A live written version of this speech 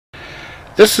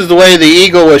This is the way the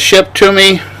Eagle was shipped to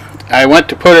me. I went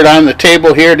to put it on the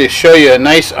table here to show you a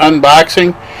nice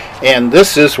unboxing, and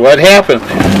this is what happened.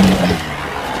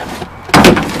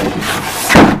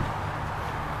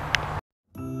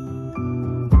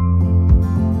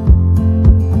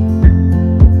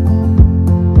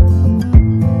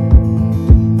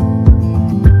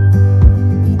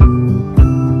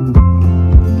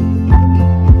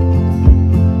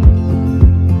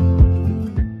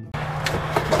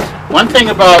 One thing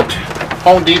about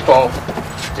Home Depot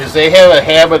is they have a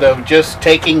habit of just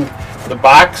taking the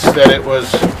box that it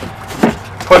was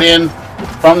put in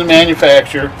from the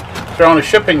manufacturer, throwing a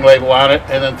shipping label on it,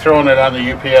 and then throwing it on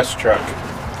the UPS truck.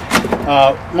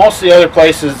 Most of the other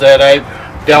places that I've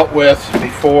dealt with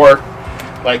before,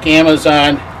 like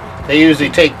Amazon, they usually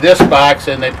take this box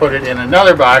and they put it in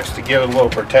another box to give it a little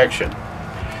protection.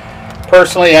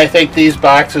 Personally, I think these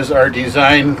boxes are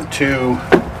designed to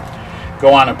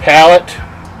go on a pallet.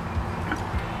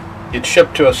 It's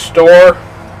shipped to a store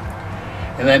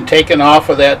and then taken off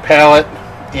of that pallet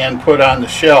and put on the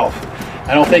shelf.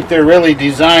 I don't think they're really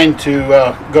designed to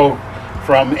go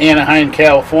from Anaheim,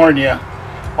 California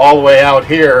all the way out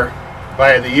here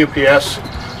via the UPS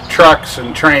trucks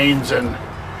and trains and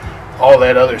all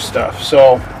that other stuff.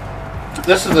 So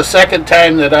this is the second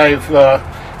time that I've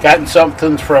gotten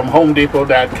something from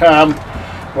HomeDepot.com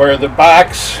where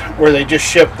they just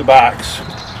shipped the box.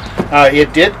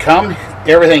 It did come,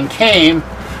 everything came,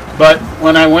 but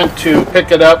when I went to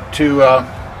pick it up to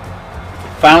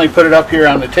finally put it up here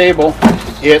on the table,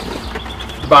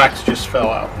 the box just fell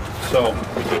out.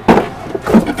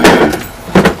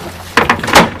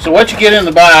 So what you get in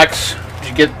the box is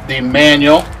you get the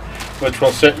manual, which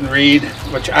we'll sit and read,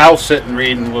 which I'll sit and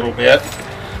read in a little bit,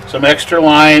 some extra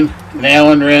line, an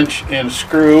Allen wrench, and a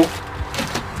screw,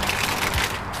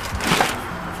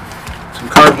 some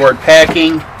cardboard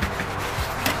packing,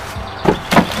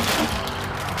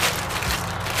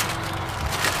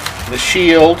 the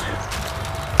shield,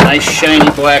 nice shiny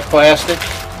black plastic,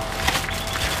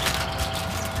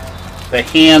 the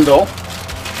handle,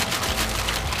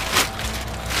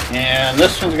 and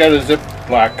this one's got a zip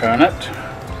lock on it.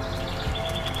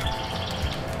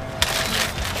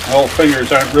 My old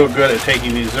fingers aren't real good at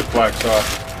taking these zip locks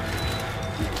off.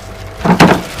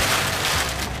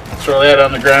 Throw that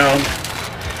on the ground.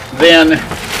 Then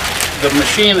the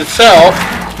machine itself,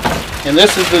 and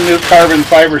this is the new carbon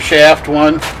fiber shaft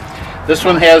one. This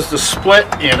one has the split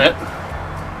in it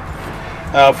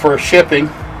for shipping.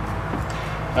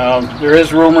 There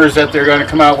is rumors that they're going to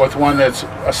come out with one that's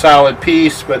a solid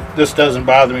piece, but this doesn't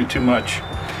bother me too much.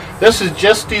 This is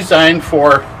just designed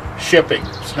for shipping.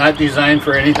 It's not designed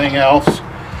for anything else.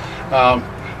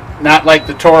 Not like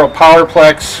the Toro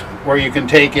Powerplex, where you can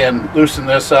take and loosen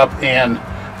this up and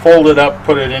fold it up,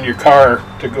 put it in your car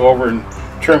to go over and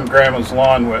trim grandma's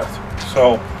lawn with.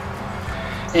 So,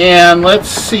 and let's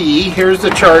see, here's the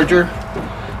charger,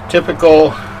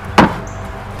 typical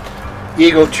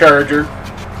Eagle charger,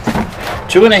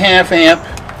 2.5 amp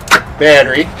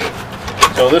battery.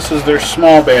 So this is their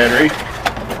small battery.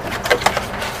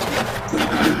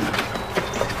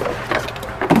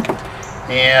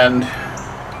 And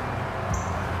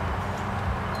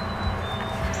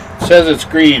it says it's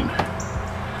green,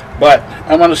 but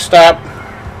I'm going to stop,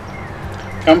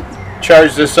 come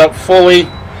charge this up fully,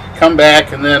 come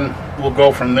back, and then we'll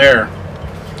go from there.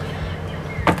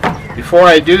 Before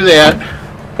I do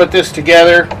that, put this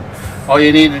together, all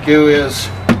you need to do is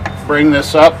bring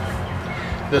this up.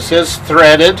 This is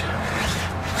threaded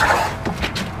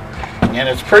and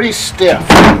it's pretty stiff.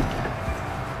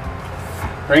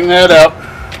 Bring that up,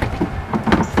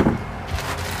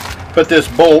 put this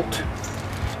bolt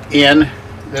in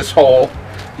this hole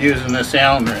using this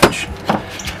Allen wrench.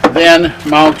 Then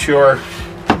mount your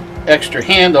extra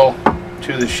handle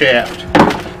to the shaft.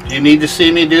 Do you need to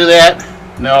see me do that?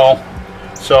 No.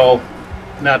 So,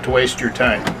 not to waste your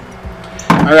time.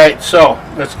 Alright, so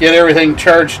let's get everything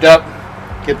charged up,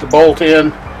 get the bolt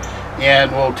in,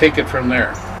 and we'll take it from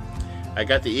there. I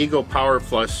got the Eagle Power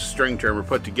Plus string trimmer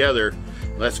put together.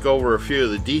 Let's go over a few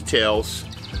of the details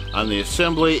on the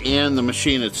assembly and the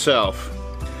machine itself.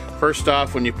 First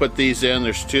off, when you put these in,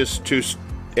 there's just two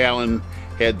Allen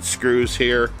head screws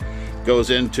here. Goes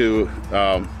into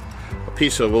a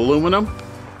piece of aluminum,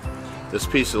 this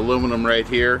piece of aluminum right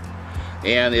here,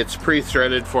 and it's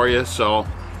pre-threaded for you, so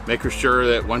make sure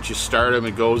that once you start them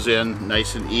it goes in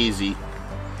nice and easy.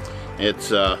 It's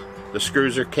the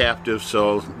screws are captive,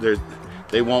 so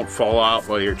they won't fall out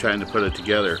while you're trying to put it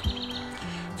together.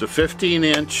 It's a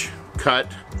 15-inch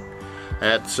cut.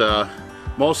 That's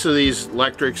most of these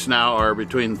electrics now are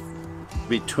between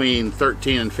between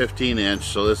 13 and 15 inch,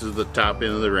 so this is the top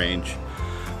end of the range.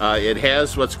 It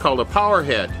has what's called a power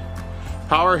head.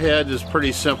 Power head is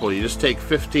pretty simple. You just take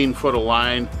 15 foot of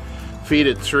line, feed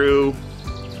it through,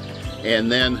 and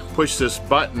then push this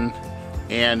button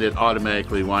and it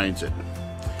automatically winds it.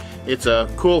 It's a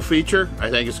cool feature. I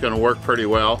think it's going to work pretty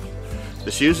well.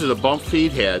 This uses a bump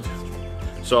feed head,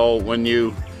 so when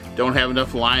you don't have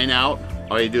enough line out,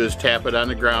 all you do is tap it on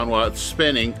the ground while it's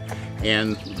spinning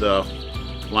and the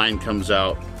line comes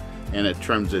out and it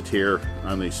trims it here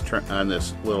on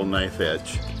this little knife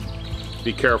edge.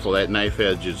 Be careful, that knife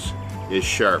edge is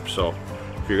sharp, so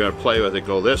if you're going to play with it,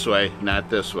 go this way, not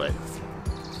this way.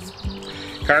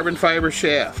 Carbon fiber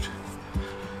shaft.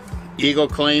 Eagle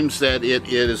claims that it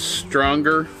is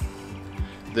stronger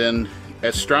than,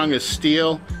 as strong as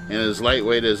steel and as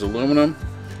lightweight as aluminum,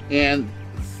 and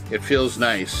it feels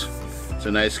nice. It's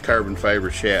a nice carbon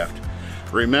fiber shaft.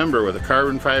 Remember, with a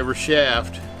carbon fiber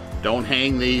shaft, don't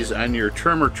hang these on your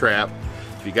trimmer trap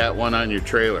if you got one on your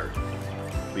trailer,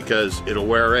 because it'll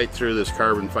wear right through this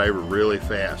carbon fiber really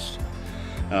fast.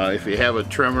 If you have a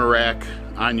trimmer rack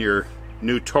on your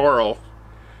new Toro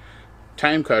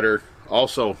time cutter,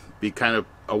 also be kind of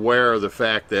aware of the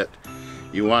fact that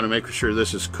you want to make sure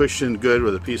this is cushioned good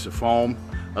with a piece of foam,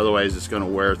 otherwise it's going to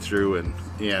wear through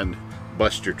and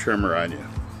bust your trimmer on you.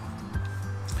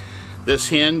 This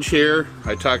hinge here,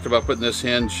 I talked about putting this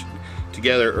hinge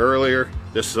together earlier.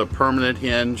 This is a permanent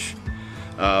hinge.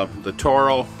 The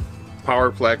Toro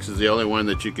Powerplex is the only one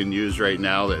that you can use right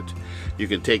now that you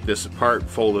can take this apart,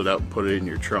 fold it up, and put it in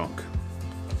your trunk.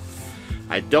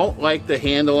 I don't like the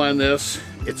handle on this.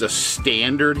 It's a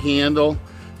standard handle.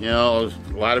 You know,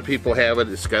 a lot of people have it.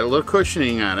 It's got a little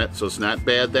cushioning on it, so it's not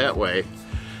bad that way.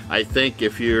 I think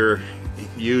if you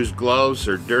use gloves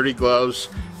or dirty gloves,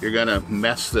 you're gonna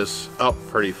mess this up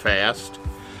pretty fast,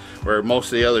 where most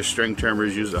of the other string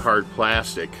trimmers use a hard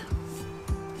plastic.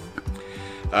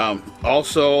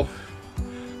 Also,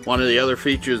 one of the other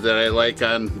features that I like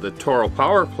on the Toro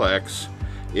Powerplex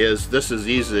is this is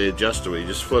easily adjustable. You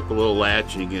just flip a little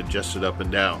latch and you can adjust it up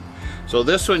and down. So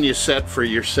this one you set for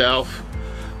yourself.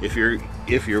 If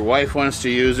your wife wants to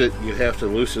use it, you have to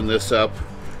loosen this up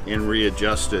and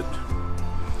readjust it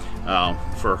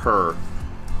for her.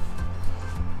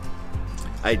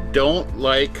 I don't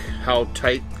like how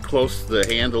tight close the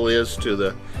handle is to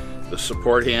the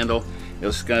support handle.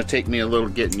 It's going to take me a little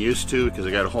getting used to because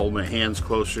I got to hold my hands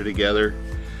closer together,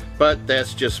 but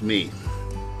that's just me.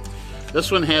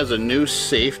 This one has a new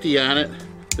safety on it.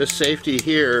 This safety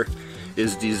here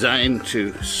is designed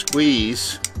to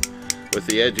squeeze with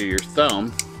the edge of your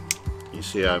thumb. You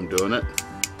see how I'm doing it?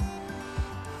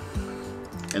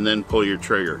 And then pull your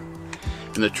trigger.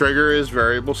 And the trigger is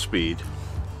variable speed.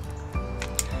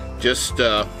 Just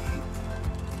this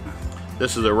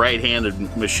is a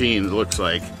right-handed machine, it looks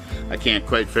like. I can't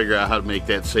quite figure out how to make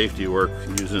that safety work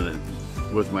using it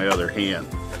with my other hand.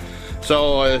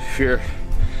 So if you're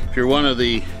one of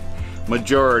the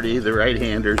majority, the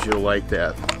right-handers, you'll like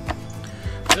that.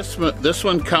 This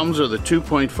one comes with a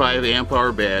 2.5 amp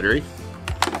hour battery,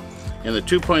 and the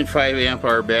 2.5 amp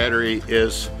hour battery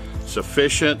is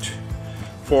sufficient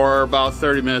for about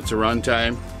 30 minutes of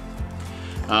runtime.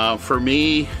 For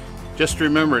me, just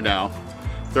remember now,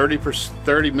 30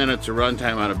 minutes of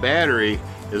runtime on a battery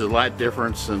is a lot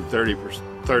different than 30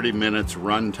 minutes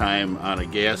runtime on a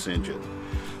gas engine,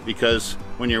 because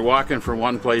when you're walking from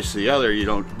one place to the other,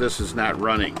 this is not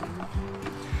running.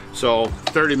 So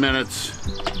 30 minutes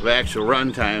of actual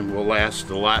runtime will last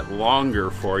a lot longer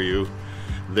for you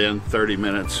than 30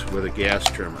 minutes with a gas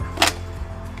trimmer.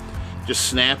 Just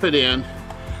snap it in.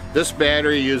 This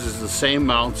battery uses the same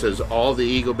mounts as all the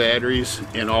Eagle batteries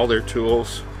in all their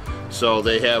tools, so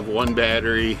they have one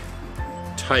battery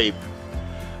type.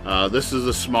 This is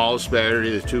the smallest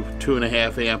battery, the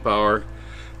 2.5 amp hour.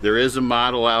 There is a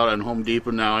model out on Home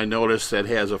Depot now, I noticed, that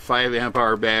has a 5 amp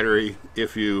hour battery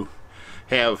if you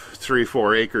have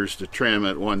 3-4 acres to trim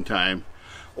at one time,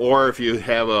 or if you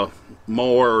have a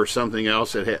mower or something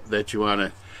else that you want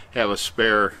to have a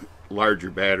spare larger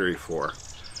battery for.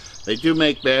 They do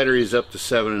make batteries up to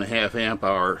 7.5 amp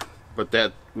hour, but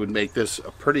that would make this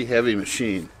a pretty heavy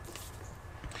machine.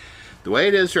 The way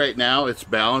it is right now, it's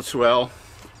balanced well.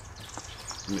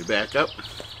 Let me back up.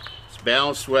 It's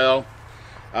balanced well.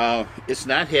 It's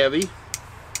not heavy.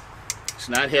 It's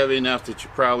not heavy enough that you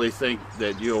probably think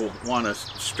that you'll want to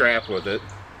strap with it.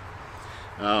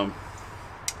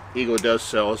 Eagle does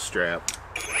sell a strap.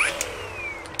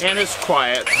 And it's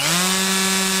quiet.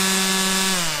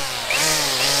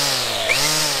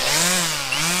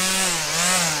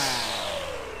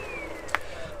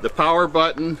 The power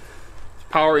button,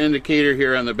 power indicator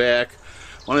here on the back.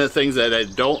 One of the things that I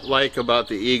don't like about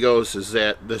the Egos is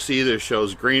that this either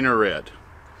shows green or red.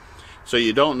 So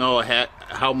you don't know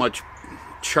how much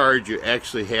charge you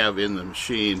actually have in the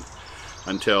machine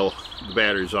until the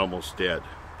battery's almost dead.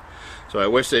 So I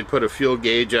wish they'd put a fuel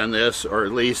gauge on this, or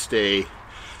at least a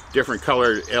different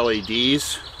colored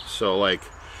LEDs. So like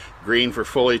green for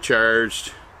fully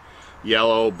charged,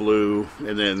 yellow, blue,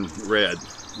 and then red,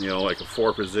 you know, like a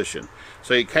 4 position.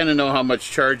 So you kind of know how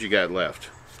much charge you got left.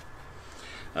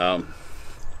 All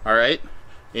right,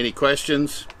 any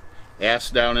questions?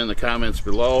 Ask down in the comments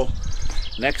below.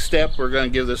 Next step, we're going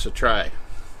to give this a try.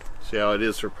 See how it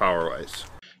is for power-wise.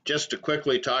 Just to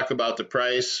quickly talk about the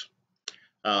price,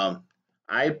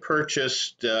 I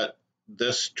purchased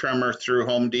this trimmer through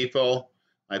Home Depot.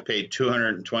 I paid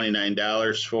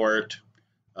 $229 for it.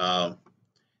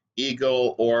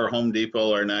 Ego or Home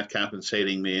Depot are not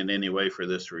compensating me in any way for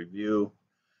this review.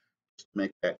 Just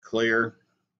make that clear.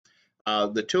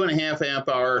 The 2.5 amp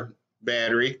hour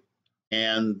battery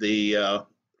and the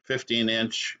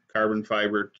 15-inch carbon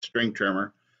fiber string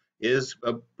trimmer is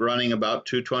running about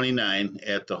 $229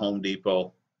 at the Home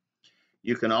Depot.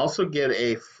 You can also get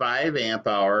a 5 amp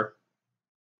hour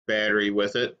battery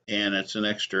with it, and it's an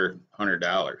extra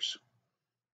 $100.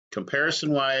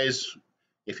 Comparison wise,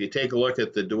 if you take a look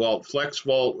at the DeWalt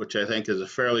FlexVolt, which I think is a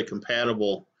fairly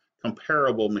comparable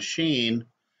machine,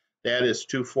 that is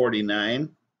 $249.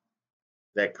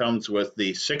 That comes with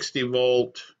the 60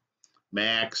 volt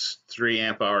max 3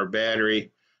 amp hour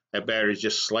battery. That battery is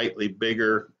just slightly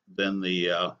bigger than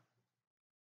the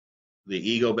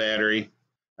Ego battery.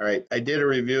 All right, I did a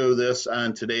review of this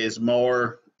on today's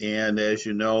mower, and as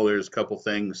you know, there's a couple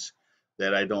things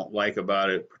that I don't like about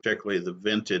it, particularly the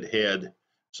vented head,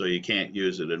 so you can't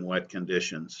use it in wet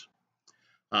conditions.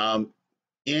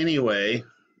 Anyway,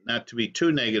 not to be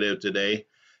too negative today,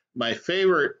 my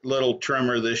favorite little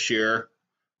trimmer this year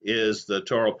is the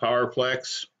Toro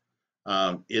PowerPlex.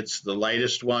 It's the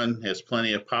lightest one, has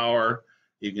plenty of power.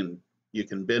 You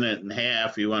can bend it in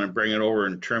half. You want to bring it over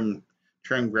and trim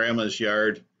grandma's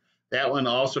yard. That one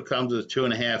also comes with a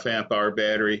 2.5 amp hour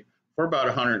battery for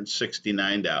about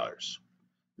 $169.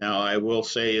 Now I will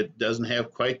say it doesn't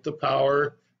have quite the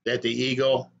power that the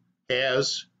Ego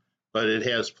has, but it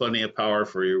has plenty of power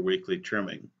for your weekly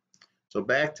trimming. So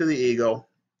back to the Ego.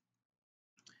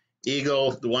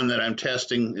 Ego, the one that I'm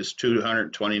testing, is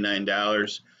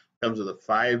 $229. Comes with a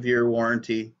 5-year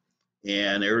warranty,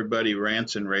 and everybody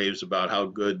rants and raves about how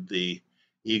good the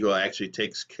Ego actually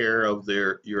takes care of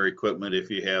your equipment if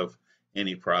you have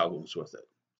any problems with it.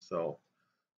 So,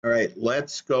 all right,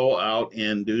 let's go out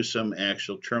and do some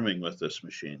actual trimming with this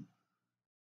machine.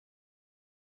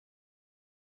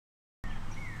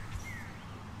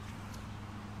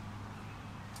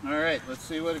 All right, let's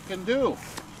see what it can do.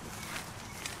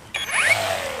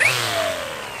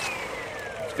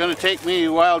 It's going to take me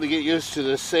a while to get used to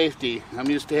this safety. I'm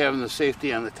used to having the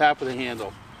safety on the top of the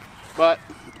handle, but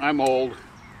I'm old.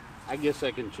 I guess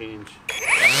I can change.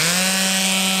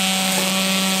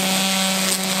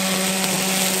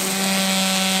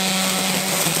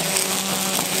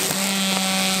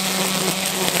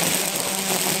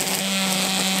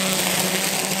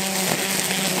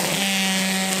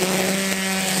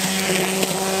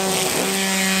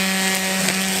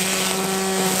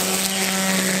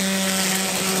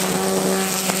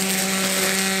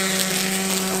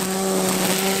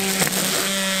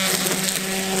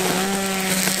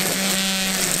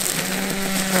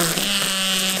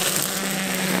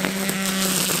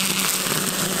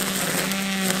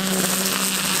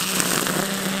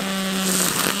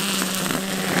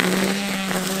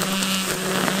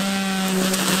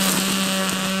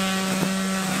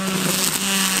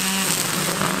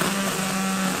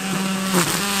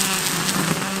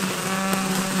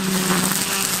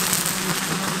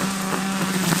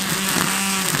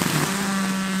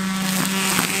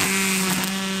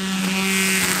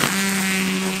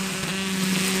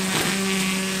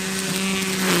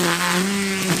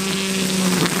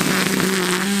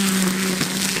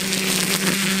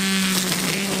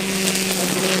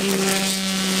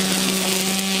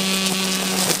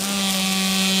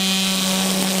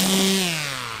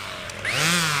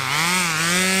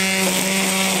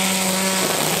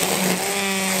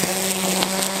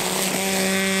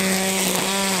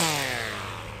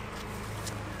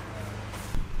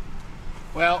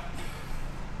 Well,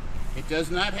 it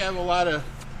does not have a lot of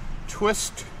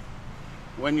twist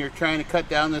when you're trying to cut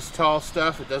down this tall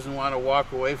stuff. It doesn't want to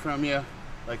walk away from you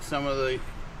like some of the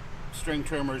string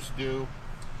trimmers do.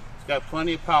 It's got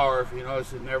plenty of power. If you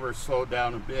notice, it never slowed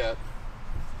down a bit.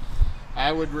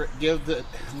 I would give it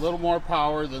a little more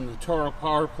power than the Toro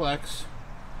PowerPlex,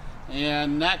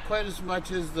 and not quite as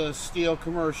much as the Steel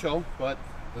commercial, but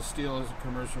the Steel is a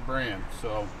commercial brand.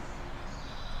 So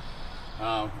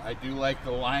I do like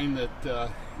the line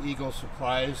that Eagle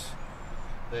supplies.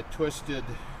 That twisted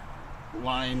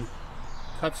line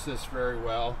cuts this very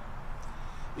well.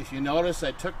 If you notice,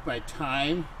 I took my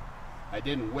time. I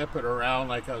didn't whip it around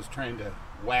like I was trying to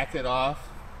whack it off.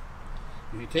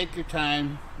 If you take your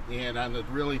time, and on the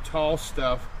really tall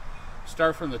stuff,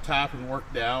 start from the top and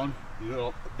work down,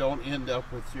 you don't end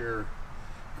up with your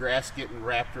grass getting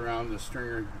wrapped around the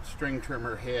string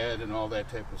trimmer head and all that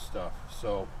type of stuff.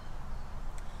 So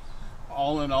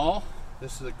all in all,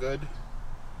 this is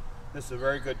a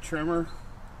very good trimmer.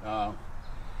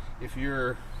 If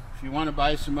you want to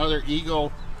buy some other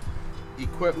Eagle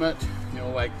equipment, you know,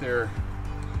 like their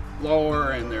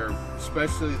blower and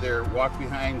especially their walk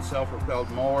behind self-propelled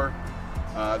mower,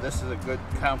 this is a good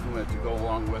complement to go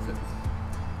along with it.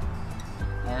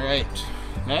 Alright,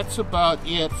 that's about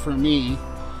it for me.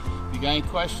 If you got any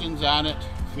questions on it,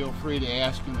 feel free to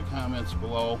ask in the comments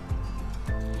below.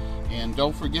 And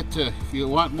don't forget to, if you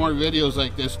want more videos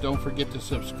like this, don't forget to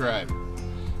subscribe.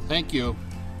 Thank you.